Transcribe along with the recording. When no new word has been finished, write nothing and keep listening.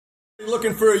If you're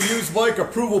looking for a used bike,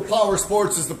 Approval Power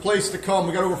Sports is the place to come.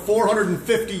 We got over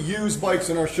 450 used bikes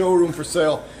in our showroom for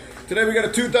sale. Today we got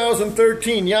a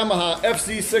 2013 Yamaha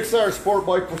FZ6R sport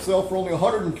bike for sale for only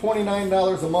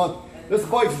 $129 a month. This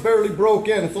bike's barely broke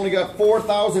in. It's only got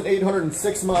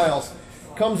 4,806 miles.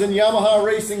 Comes in Yamaha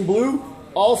Racing Blue,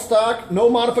 all stock,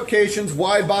 no modifications,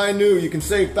 why buy new? You can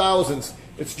save thousands.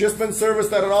 It's just been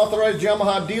serviced at an authorized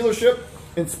Yamaha dealership,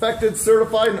 inspected,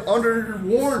 certified, and under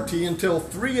warranty until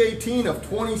 3/18 of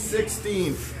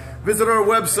 2016. Visit our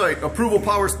website,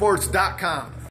 approvalpowersports.com.